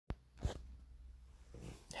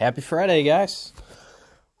Happy Friday, guys.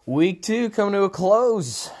 Week 2 coming to a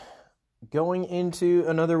close. Going into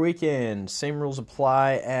another weekend. Same rules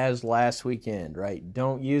apply as last weekend, right?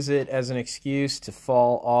 Don't use it as an excuse to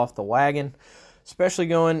fall off the wagon, especially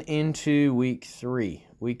going into week 3.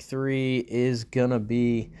 Week 3 is going to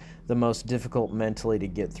be the most difficult mentally to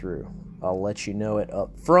get through. I'll let you know it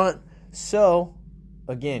up front. So,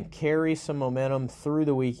 again, carry some momentum through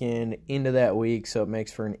the weekend into that week so it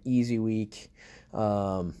makes for an easy week.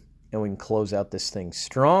 And we can close out this thing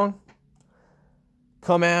strong.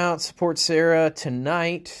 Come out, support Sarah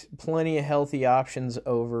tonight. Plenty of healthy options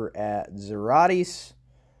over at Zerati's.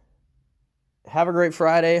 Have a great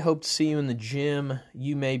Friday. Hope to see you in the gym.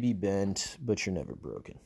 You may be bent, but you're never broken.